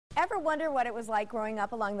Ever wonder what it was like growing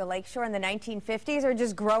up along the lakeshore in the 1950s or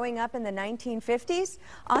just growing up in the 1950s?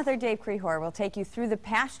 Author Dave Crehore will take you through the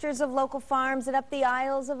pastures of local farms and up the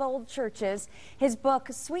aisles of old churches. His book,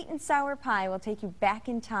 Sweet and Sour Pie, will take you back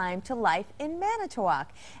in time to life in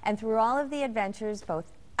Manitowoc. And through all of the adventures,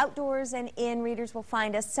 both outdoors and in, readers will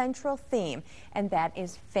find a central theme, and that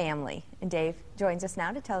is family. And Dave joins us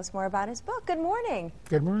now to tell us more about his book. Good morning.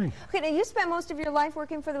 Good morning. Okay, now you spent most of your life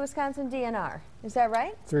working for the Wisconsin DNR. Is that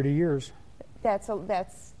right? 30 years. That's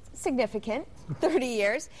significant, 30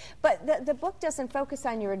 years. But the book doesn't focus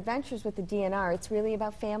on your adventures with the DNR. It's really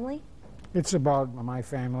about family? It's about my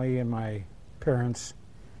family and my parents,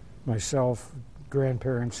 myself,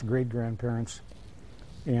 grandparents, great-grandparents,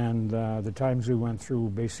 and the times we went through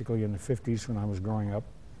basically in the 50s when I was growing up,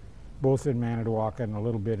 both in Manitowoc and a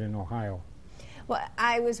little bit in Ohio. Well,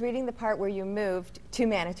 I was reading the part where you moved to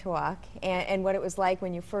Manitowoc and what it was like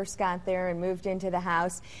when you first got there and moved into the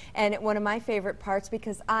house. And one of my favorite parts,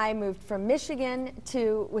 because I moved from Michigan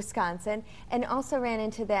to Wisconsin and also ran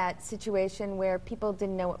into that situation where people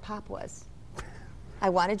didn't know what pop was. I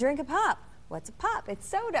want to drink a pop. What's a pop? It's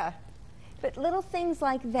soda. But little things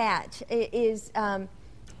like that is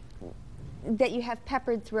that you have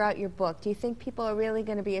peppered throughout your book. Do you think people are really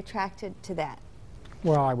going to be attracted to that?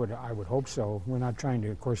 Well, I would hope so. We're not trying to,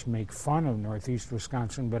 of course, make fun of Northeast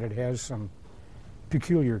Wisconsin, but it has some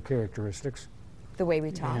peculiar characteristics. The way we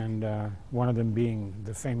talk. And one of them being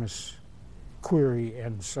the famous query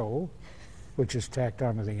and so, which is tacked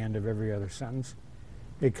on to the end of every other sentence.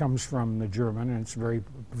 It comes from the German, and it's a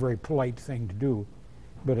very polite thing to do,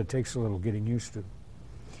 but it takes a little getting used to.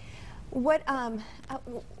 What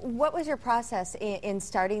was your process in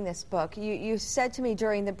starting this book? You said to me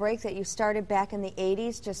during the break that you started back in the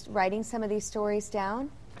 80s just writing some of these stories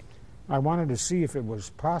down? I wanted to see if it was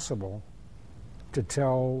possible to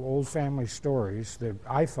tell old family stories that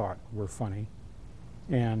I thought were funny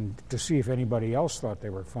and to see if anybody else thought they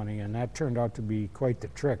were funny, and that turned out to be quite the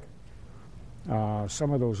trick.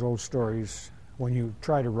 Some of those old stories, when you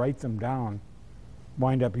try to write them down,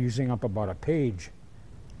 wind up using up about a page,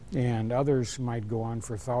 and others might go on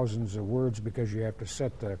for thousands of words because you have to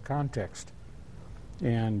set the context.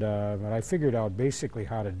 And but I figured out basically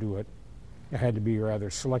how to do it. I had to be rather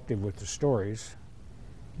selective with the stories,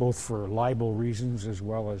 both for libel reasons as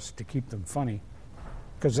well as to keep them funny,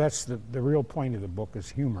 because that's the real point of the book is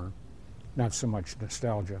humor, not so much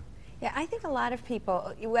nostalgia. Yeah, I think a lot of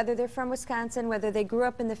people, whether they're from Wisconsin, whether they grew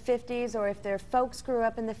up in the 50s, or if their folks grew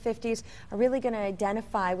up in the 50s, are really going to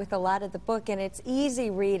identify with a lot of the book. And it's easy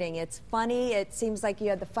reading. It's funny. It seems like you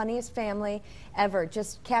had the funniest family ever.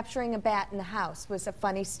 Just capturing a bat in the house was a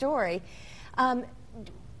funny story.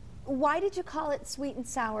 Why did you call it Sweet and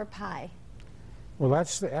Sour Pie? Well,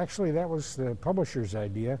 actually, that was the publisher's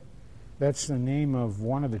idea. That's the name of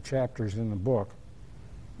one of the chapters in the book.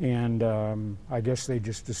 And I guess they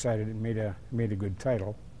just decided it made a good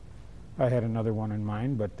title. I had another one in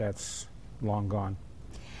mind, but that's long gone.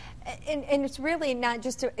 And it's really not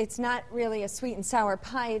just it's not really a sweet and sour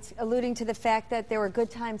pie. It's alluding to the fact that there were good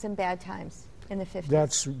times and bad times in the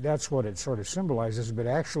 50s. That's what it sort of symbolizes. But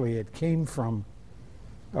actually, it came from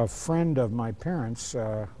a friend of my parents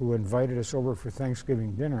who invited us over for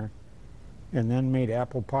Thanksgiving dinner, and then made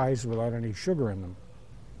apple pies without any sugar in them.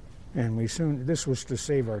 And this was to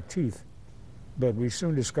save our teeth, but we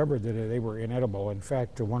soon discovered that they were inedible. In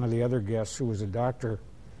fact, one of the other guests, who was a doctor,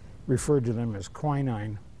 referred to them as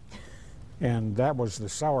quinine, and that was the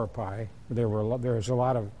sour pie. There's a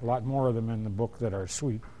lot more of them in the book that are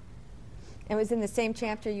sweet. It was in the same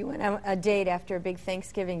chapter you went on a date after a big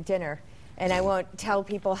Thanksgiving dinner, and I won't tell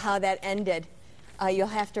people how that ended. You'll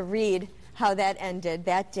have to read how that ended,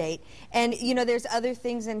 that date. And, you know, there's other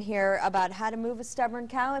things in here about how to move a stubborn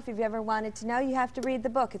cow. If you've ever wanted to know, you have to read the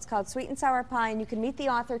book. It's called Sweet and Sour Pie, and you can meet the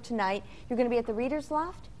author tonight. You're going to be at the Reader's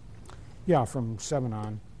Loft? Yeah, from 7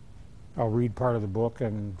 on. I'll read part of the book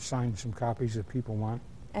and sign some copies if people want.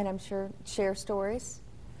 And I'm sure share stories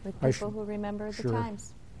with people who remember the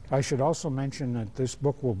times. I should also mention that this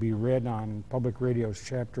book will be read on Public Radio's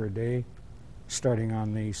Chapter a Day starting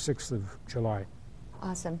on the 6th of July.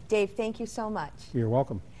 Awesome. Dave, thank you so much. You're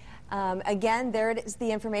welcome. Again, there it is, the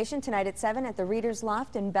information tonight at 7 at the Reader's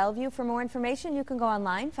Loft in Bellevue. For more information, you can go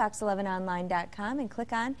online, fox11online.com, and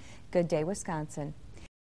click on Good Day, Wisconsin.